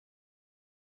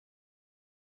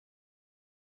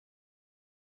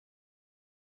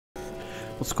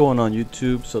What's going on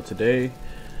YouTube? So today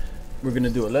we're gonna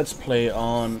do a let's play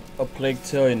on A Plague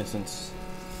Tale: Innocence.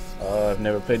 I've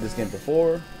never played this game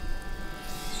before,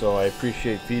 so I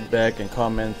appreciate feedback and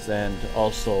comments, and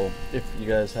also if you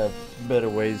guys have better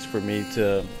ways for me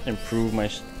to improve my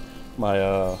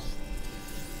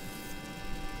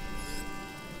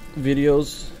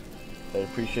videos, I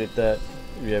appreciate that.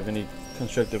 If you have any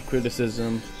constructive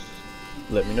criticism,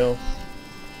 let me know.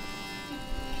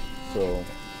 So,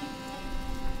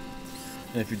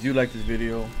 and if you do like this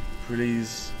video,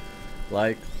 please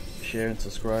like, share, and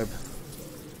subscribe.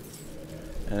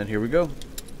 And here we go.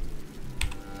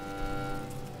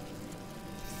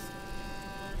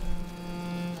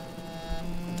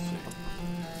 Let's see.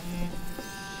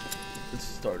 Let's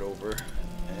start over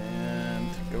and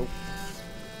go.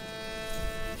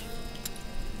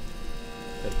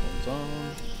 Headphones on.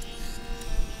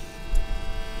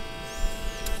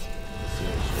 Let's see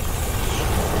what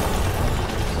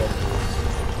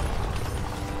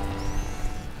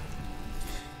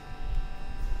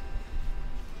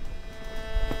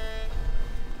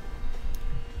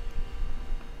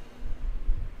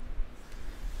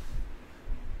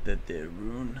the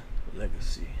Rune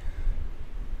Legacy.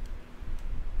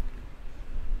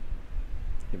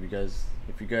 If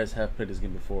you guys have played this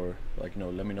game before, like, you know,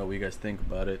 let me know what you guys think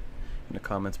about it in the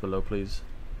comments below, please.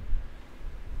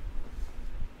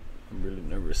 I'm really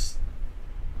nervous,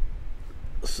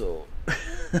 so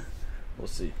we'll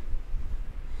see.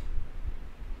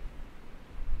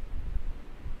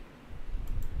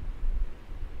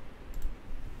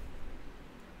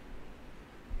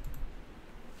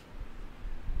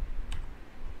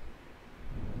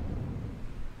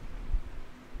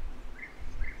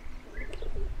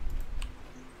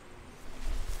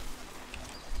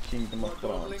 Kingdom of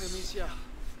France.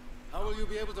 How will you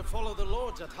be able to follow the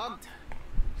lords at hunt?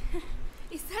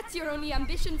 Is that your only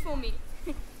ambition for me?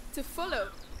 To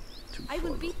follow? I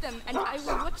will beat them, and I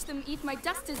will watch them eat my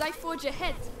dust as I forge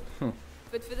ahead.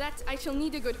 But for that, I shall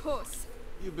need a good horse.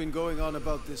 You've been going on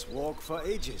about this walk for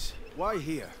ages. Why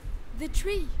here? The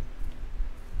tree.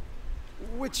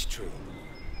 Which tree?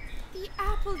 The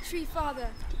apple tree, father.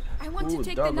 I want Ooh, to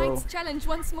take doggo. the knight's challenge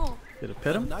once more. Get a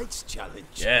pet him? Knight's challenge?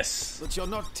 Yes. But you're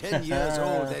not 10 years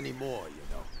old anymore, you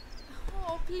know.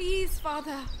 Oh, please,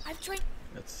 father. I've tried.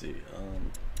 Let's see.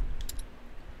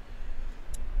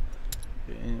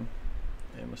 Game,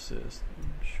 aim assist.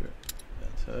 Sure.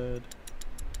 That's head.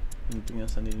 Anything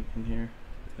else I need in here?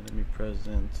 Enemy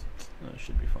present. No, it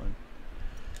should be fine.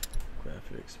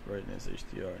 Graphics, brightness,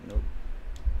 HDR. Nope.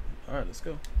 All right, let's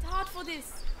go. It's hard for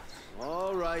this.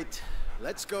 All right,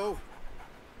 let's go.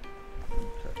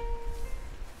 Okay.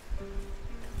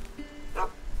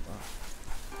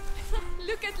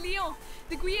 Look at Leon.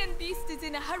 The Guyenne beast is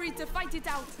in a hurry to fight it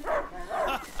out.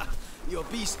 Your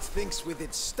beast thinks with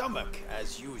its stomach,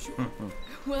 as usual.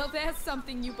 Well, there's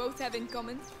something you both have in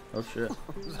common. Oh shit.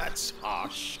 That's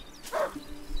harsh.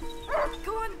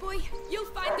 Go on, boy. You'll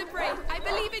find the prey. I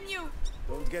believe in you.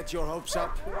 Don't get your hopes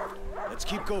up. Let's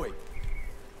keep going.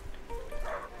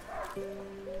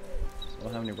 I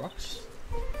don't have any rocks.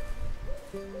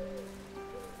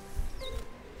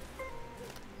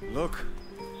 Look,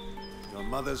 your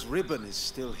mother's ribbon is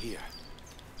still here.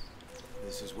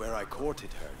 This is where I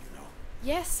courted her, you know.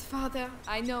 Yes, father.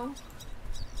 I know.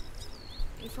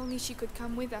 If only she could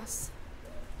come with us.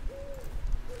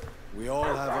 We all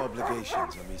have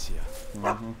obligations, Amicia.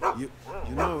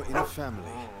 You know, in a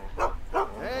family.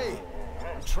 Hey,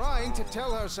 I'm trying to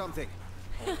tell her something.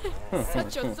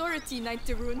 Such authority, Knight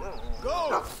de Rune.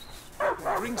 Go!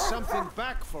 Bring something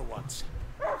back for once.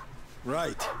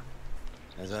 Right.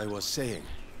 As I was saying,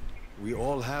 we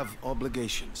all have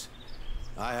obligations.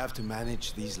 I have to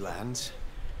manage these lands.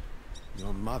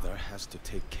 Your mother has to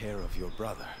take care of your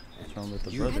brother. What's wrong with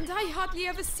the you- brother? And I hardly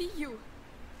ever see you.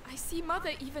 I see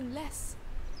mother even less.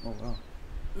 Oh wow.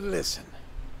 Listen.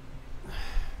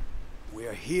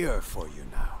 We're here for you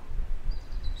now.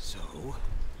 So,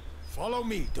 follow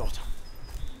me, daughter.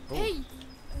 Oh. Hey,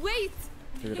 wait!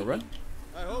 You're gonna run?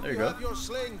 I hope There you you go. have your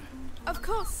sling. Of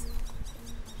course.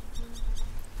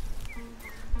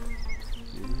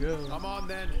 Here we go. Come on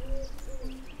then.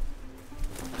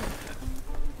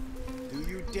 Do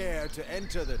you dare to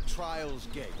enter the Trials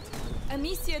Gate?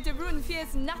 Amicia de Rune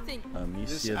fears nothing.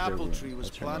 This Amicia apple de tree Rune. was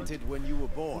That's her name. planted when you were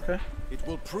born. Okay. It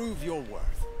will prove your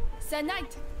worth. Sir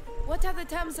Knight, what are the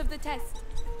terms of the test?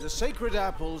 The sacred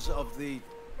apples of the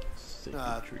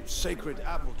Sacred tree. sacred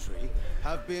apple tree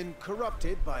have been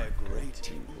corrupted by a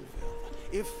great evil.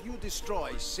 If you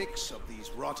destroy 6 of these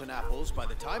rotten apples by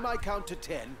the time I count to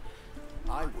 10,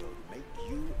 I will make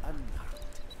you a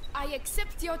knight. I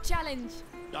accept your challenge.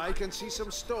 I can see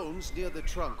some stones near the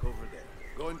trunk over there.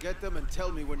 Go and get them and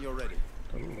tell me when you're ready.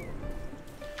 Ooh.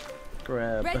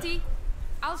 Grab. Ready?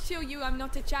 I'll show you I'm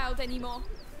not a child anymore.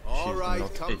 All She's right,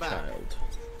 not come a back. child.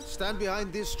 Stand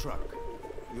behind this truck.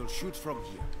 You'll shoot from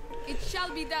here. It shall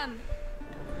be done.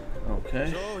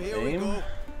 Okay. So here Aim. we go.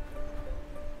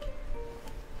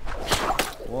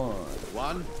 1,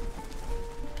 1,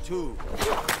 2,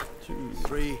 2,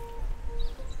 3,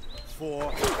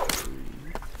 4,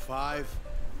 5.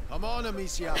 Come on,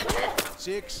 Amicia.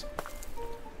 6,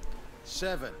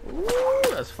 7. Ooh,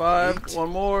 that's 5. 8. One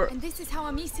more. And this is how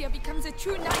Amicia becomes a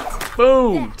true knight.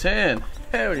 Boom. 10.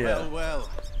 Hell yeah. Well, well.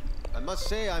 I must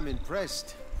say I'm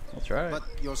impressed. That's right. But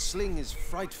your sling is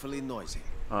frightfully noisy.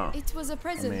 Oh. It was a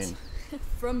present mean-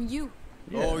 from you.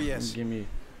 Yeah, Oh, yes. Give me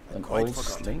an quite old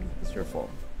forgotten. sling. It's your fault.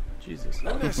 Jesus.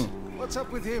 Goodness, what's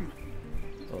up with him?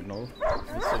 Don't know.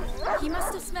 He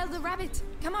must have smelled the rabbit.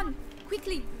 Come on,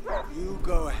 quickly. You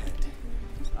go ahead.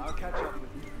 I'll catch up with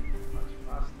you. Much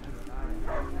faster than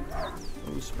I am.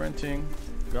 Who's sprinting?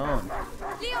 Gone.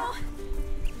 Leo,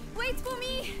 wait for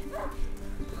me.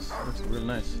 This looks real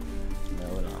nice. Now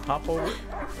we're gonna hop over it.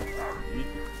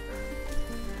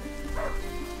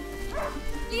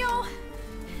 Leo,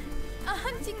 a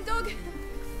hunting dog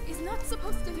is not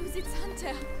supposed to lose its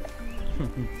hunter.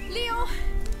 Leo,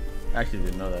 I actually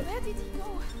didn't know that. where did he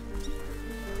go?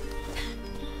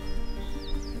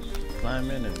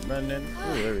 Climbing and running.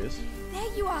 Oh, there he is.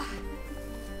 There you are.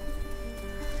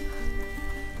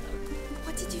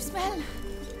 What did you smell?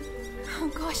 Oh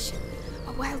gosh,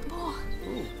 a wild boar.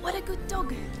 Ooh. What a good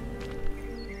dog.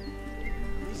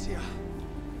 Amicia,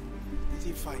 did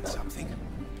he find something?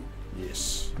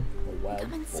 Yes. A wild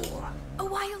Come and see. boar. A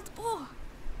wild boar.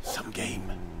 Some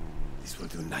game. This will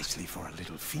do nicely for a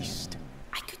little feast.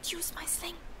 I could use my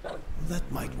sling. That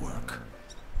might work.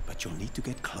 But you'll need to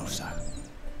get closer.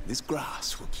 This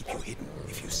grass will keep you hidden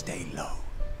if you stay low.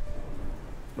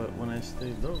 But when I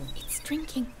stay low. It's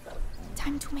drinking.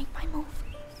 Time to make my move.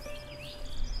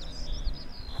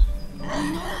 Oh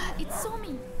no, it saw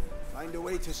me. Find a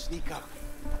way to sneak up.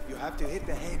 You have to hit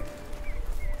the head.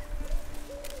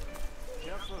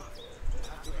 Careful. You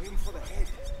have to aim for the head.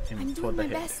 Aim I'm for doing the my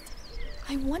head. best.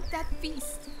 I want that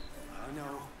feast. I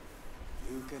know.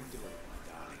 You can do it,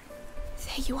 my darling.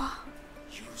 There you are.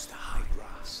 Use the high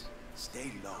grass.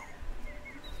 Stay low.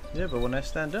 Yeah, but when I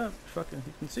stand up, fucking,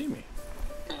 he can see me.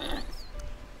 Let's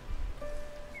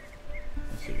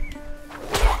see.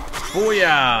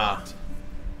 Booyah!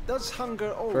 Does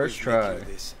hunger always First make try. you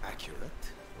this accurate?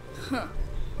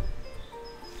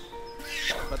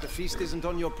 But the feast isn't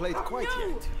on your plate quite No!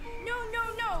 yet. No, no,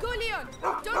 no! Go, Leon!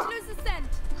 Don't lose the scent!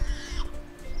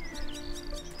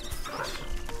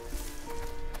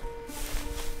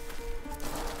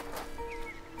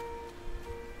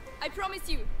 I promise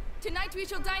you, tonight we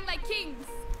shall dine like kings!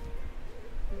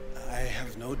 I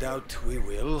have no doubt we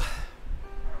will.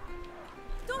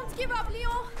 Don't give up,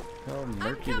 Leon! How I'm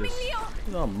murky coming, this. Leon!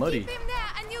 It's all muddy. Keep him there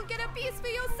and you'll get a piece for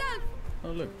yourself! Oh,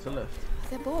 look, to the left.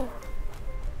 The boar.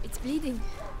 It's bleeding.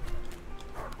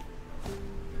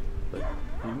 But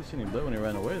he didn't see any blood when he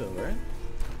ran away, though, right?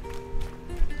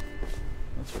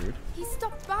 That's weird. He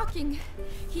stopped barking.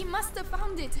 He must have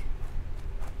found it.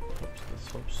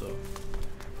 Let's hope so.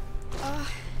 Uh,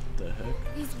 The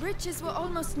heck? these bridges were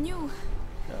almost new.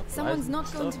 Yeah, Someone's flies not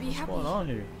and going stuff. to be What's happy. going on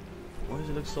here? Why does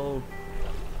it look so,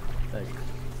 like,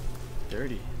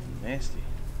 dirty, nasty?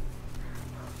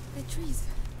 The trees.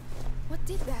 What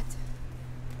did that?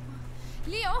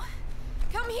 Leo,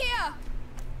 come here!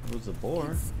 It was a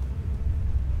boar.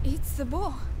 It's the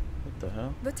boar. What the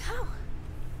hell? But how?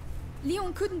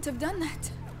 Leon couldn't have done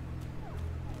that.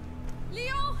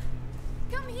 Leo!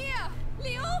 Come here!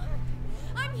 Leo!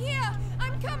 I'm here!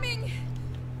 I'm coming!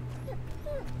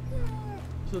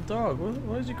 It's a dog.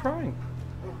 Why is he crying?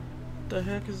 What the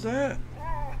heck is that?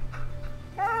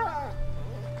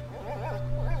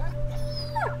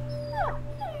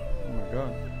 Oh my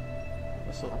god.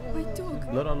 That's a My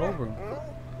dog. blood all over him.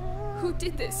 Who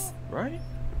did this? Right?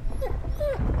 Oh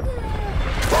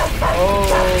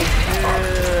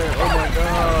shit! Oh my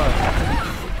god!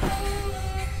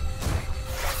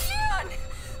 Leon!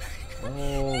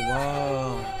 Oh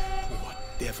wow! What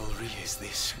devilry is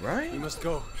this? Right? We must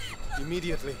go.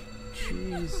 Immediately.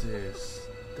 Jesus,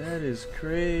 that is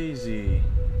crazy.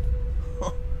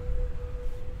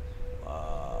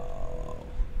 Wow.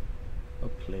 A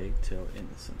Plague Tale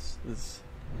Innocence. This.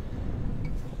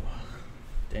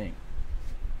 Dang.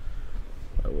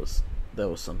 That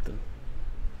was something.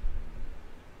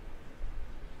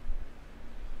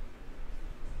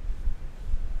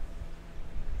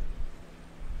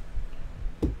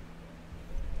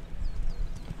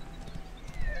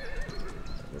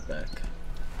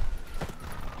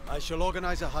 shall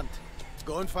organize a hunt.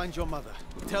 Go and find your mother.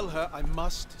 Tell her I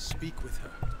must speak with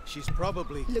her. She's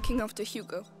probably... Looking after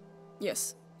Hugo.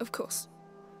 Yes, of course.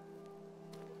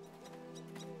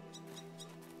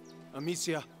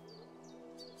 Amicia.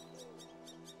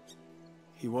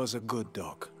 He was a good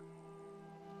dog.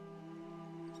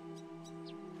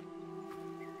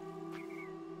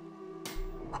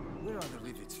 Where are the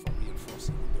rivets for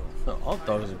reinforcing the door? No, all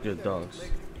dogs are good dogs.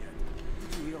 Did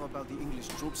you hear about the English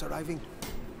troops arriving?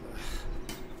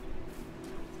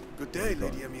 Good day,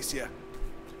 Lady Amicia.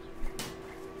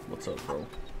 What's up, bro?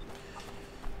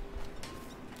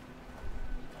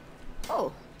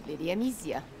 Oh, Lady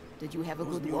Amicia. Did you have a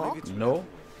good walk? No,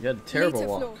 you had a terrible Later,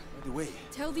 walk. Flo. By the way,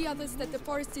 Tell the others that the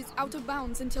forest is out of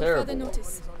bounds until Terrible further walk.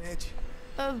 notice. on edge.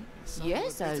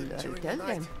 Yes, I'll tell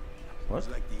them. What?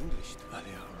 Like the English.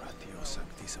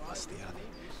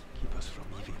 Keep us from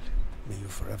evil. May you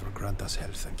forever grant us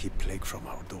health and keep plague from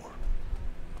our door.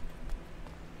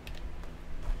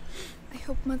 I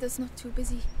hope Mother's not too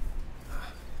busy.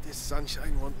 This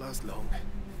sunshine won't last long.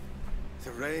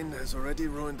 The rain has already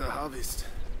ruined the harvest.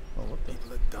 Oh, what the?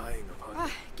 People are dying of hunger.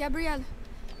 Ah, Gabrielle.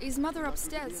 Is Mother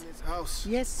upstairs? In his house.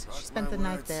 Yes, Mark she spent my the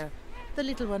night words. there. The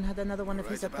little one had another one of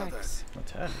his Right about attacks.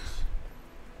 Attacks.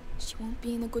 She won't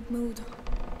be in a good mood.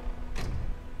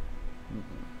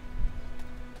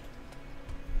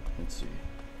 Let's see.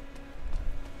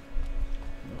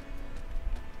 Nope.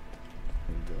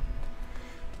 Here we go.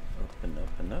 Up and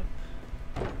up and up.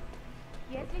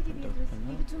 Yes, Lady Beatrice.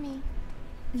 Leave it to me.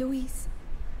 Louise,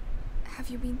 have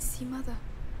you been to see Mother?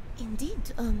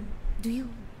 Indeed. Do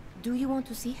you want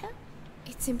to see her?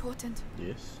 It's important.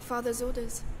 Yes. Father's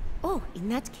orders. Oh, in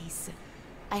that case,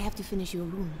 I have to finish your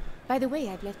room. By the way,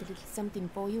 I've left a little something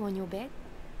for you on your bed.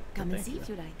 Come and thank see you. if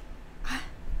you like. Ah,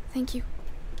 thank you.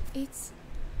 It's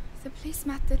the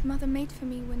placemat that Mother made for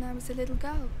me when I was a little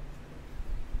girl.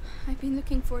 I've been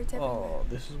looking for it everywhere. Oh,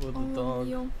 this is where the dog.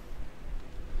 Leon.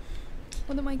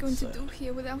 What am I going Sad. to do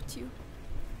here without you?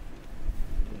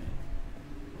 Okay.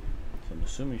 So I'm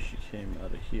assuming she came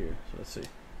out of here. So let's see.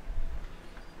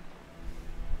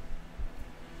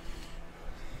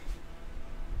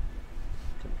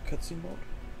 Cutscene mode.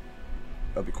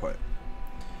 I'll be quiet.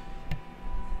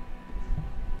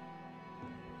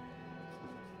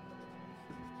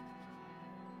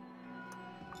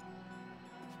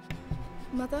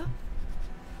 Mother?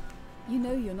 You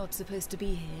know you're not supposed to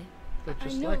be here. Look I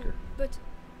just know, like her. but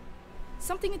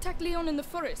something attacked Leon in the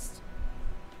forest.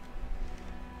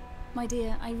 My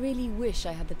dear, I really wish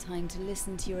I had the time to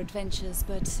listen to your adventures,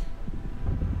 but...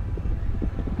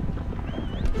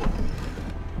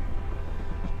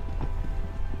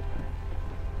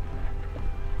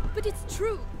 But it's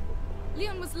true.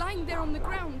 Leon was lying there on the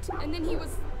ground, and then he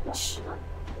was... Shh!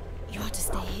 You are to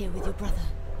stay here with your brother.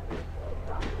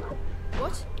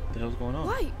 What? What the hell's going on?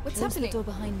 Why? What's Close happening? the door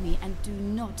behind me and do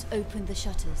not open the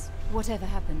shutters, whatever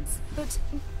happens. But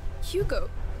Hugo,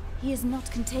 He is not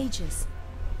contagious.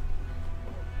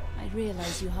 I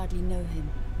realize you hardly know him,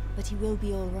 but he will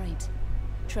be all right.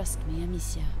 Trust me,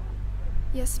 Amicia.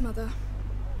 yes, Mother.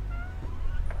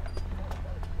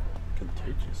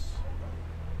 Contagious.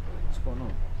 What's going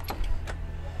on?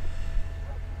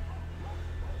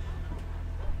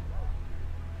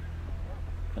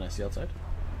 Can I see outside?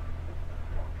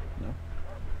 No.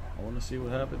 I want to see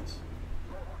what happens.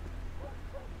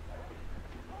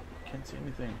 Can't see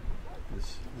anything.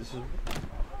 This is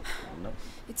no.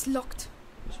 It's locked.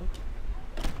 This one?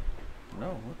 No.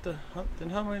 What the? Then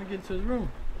how am I gonna get into his room?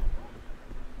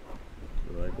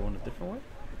 Do I go in a different way?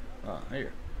 Ah,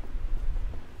 here.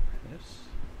 Yes.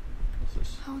 What's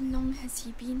this? How long has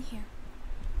he been here?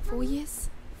 4 years?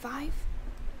 5? Okay,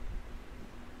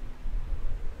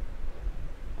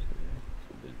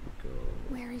 so there we go.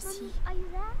 Where is he? Are you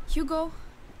there? Hugo?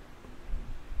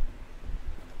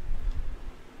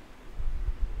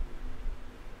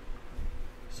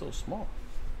 So small.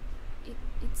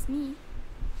 It's me.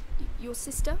 Your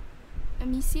sister?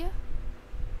 Amicia?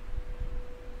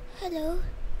 Hello.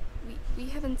 We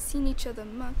haven't seen each other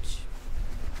much.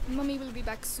 Mummy will be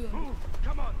back soon.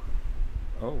 Come on.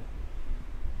 Oh.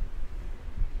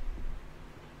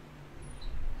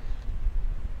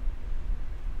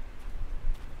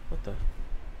 What the?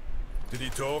 Did he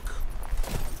talk?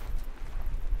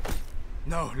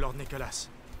 No, Lord Nicholas.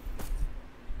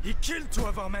 He killed 2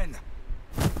 of our men.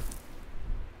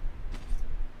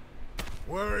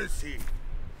 Where is he?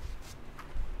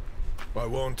 I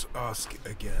won't ask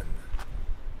again.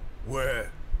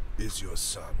 Where is your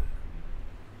son?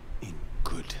 In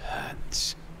good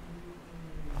hands.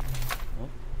 What?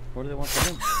 What do they want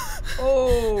from him?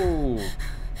 Oh!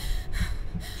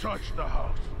 Touch the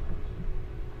house.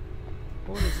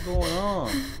 What is going on?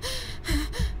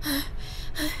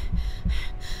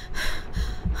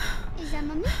 Is that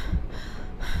mommy?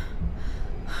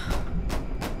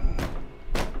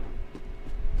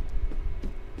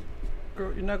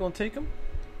 Girl, you're not gonna take him?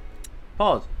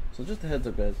 Pause. So just a heads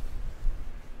up, guys.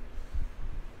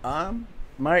 I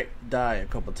might die a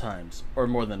couple times, or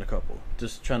more than a couple.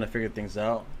 Just trying to figure things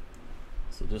out.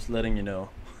 So just letting you know.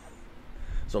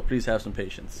 So please have some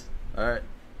patience. Alright?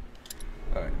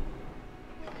 Alright.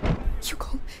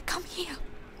 Hugo, come here.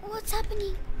 What's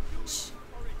happening? Shh.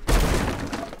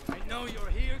 I know you're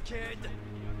here, kid.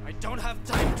 I don't have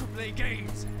time to play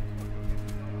games.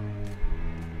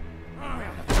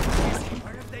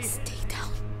 Where have they... Stay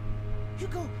down.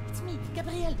 Hugo, it's me,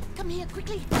 Gabrielle. Come here,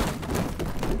 quickly.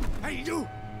 Hey, you!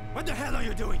 What the hell are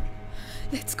you doing?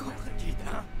 Let's go. The kid,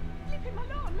 huh? Leave him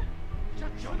alone.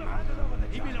 Shut your mouth.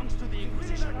 He belongs to the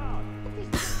Inquisition.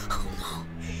 Oh no.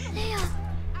 Leia!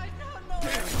 I don't know.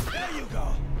 There you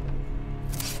go.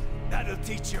 That'll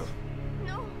teach you.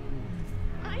 No!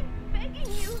 I'm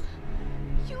begging you!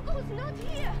 Hugo's not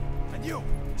here! And you,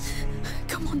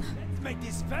 Come on. let's make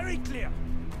this very clear.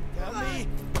 Tell me,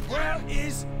 where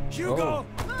is Hugo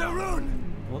the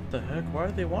Rune? What the heck? Why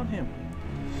do they want him?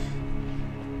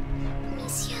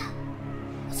 Amicia!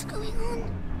 What's going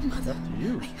on? Mother. Up to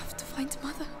you. I have to find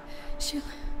Mother.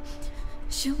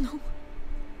 She'll know.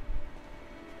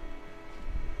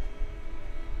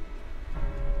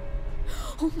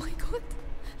 Oh my god.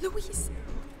 Louise.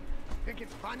 Think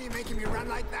it's funny making me run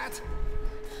like that?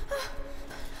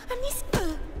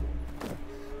 Amicia.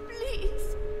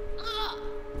 Please!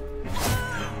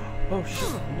 Oh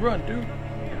shit. Run, dude.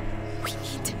 We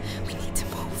need to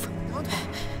move.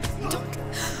 Don't.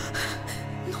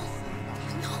 No.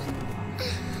 No,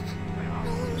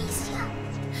 Amicia!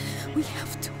 We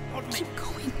have to keep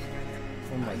going.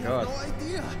 Oh my god. No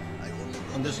idea. I only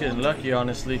I'm just getting lucky,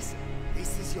 honestly.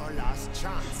 This is your last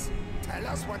chance. Tell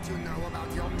us what you know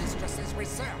about your mistress's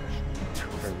research.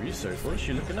 Her research? What is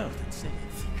she looking up?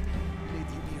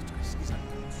 Lady Beatrice is a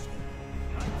good soul.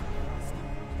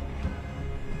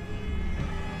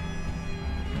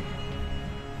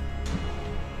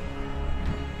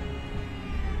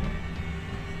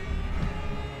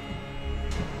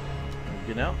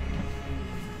 Get out.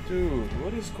 Dude,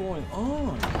 what is going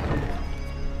on?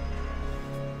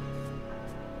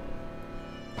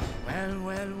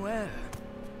 Well.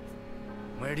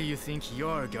 Where do you think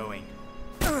you're going?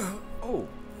 Oh.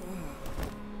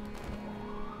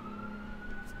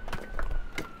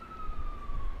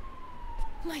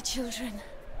 My children.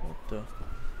 What the?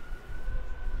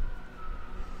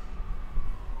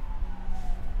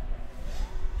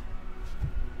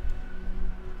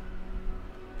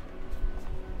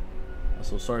 I'm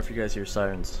so sorry if you guys hear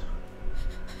sirens.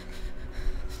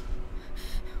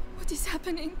 What is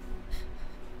happening?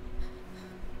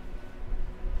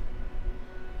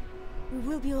 We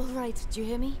will be all right. Do you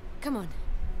hear me? Come on.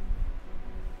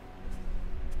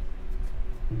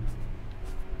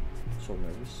 So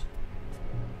nervous.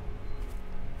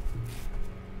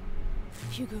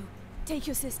 Hugo, take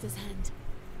your sister's hand.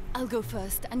 I'll go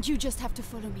first, and you just have to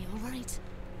follow me, all right?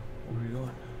 Where are you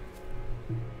going?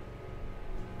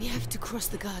 We have to cross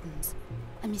the gardens.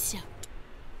 Amicia.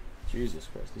 Jesus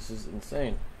Christ, this is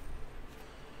insane.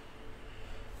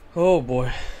 Oh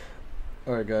boy.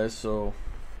 Alright guys, so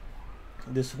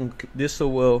this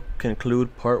will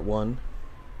conclude part 1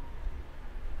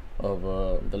 of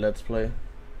the Let's Play.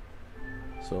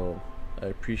 So I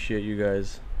appreciate you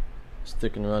guys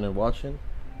sticking around and watching.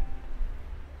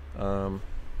 Come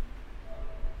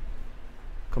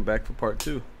back for part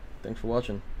 2. Thanks for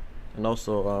watching. And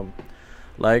also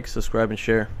like, subscribe, and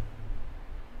share.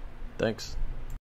 Thanks.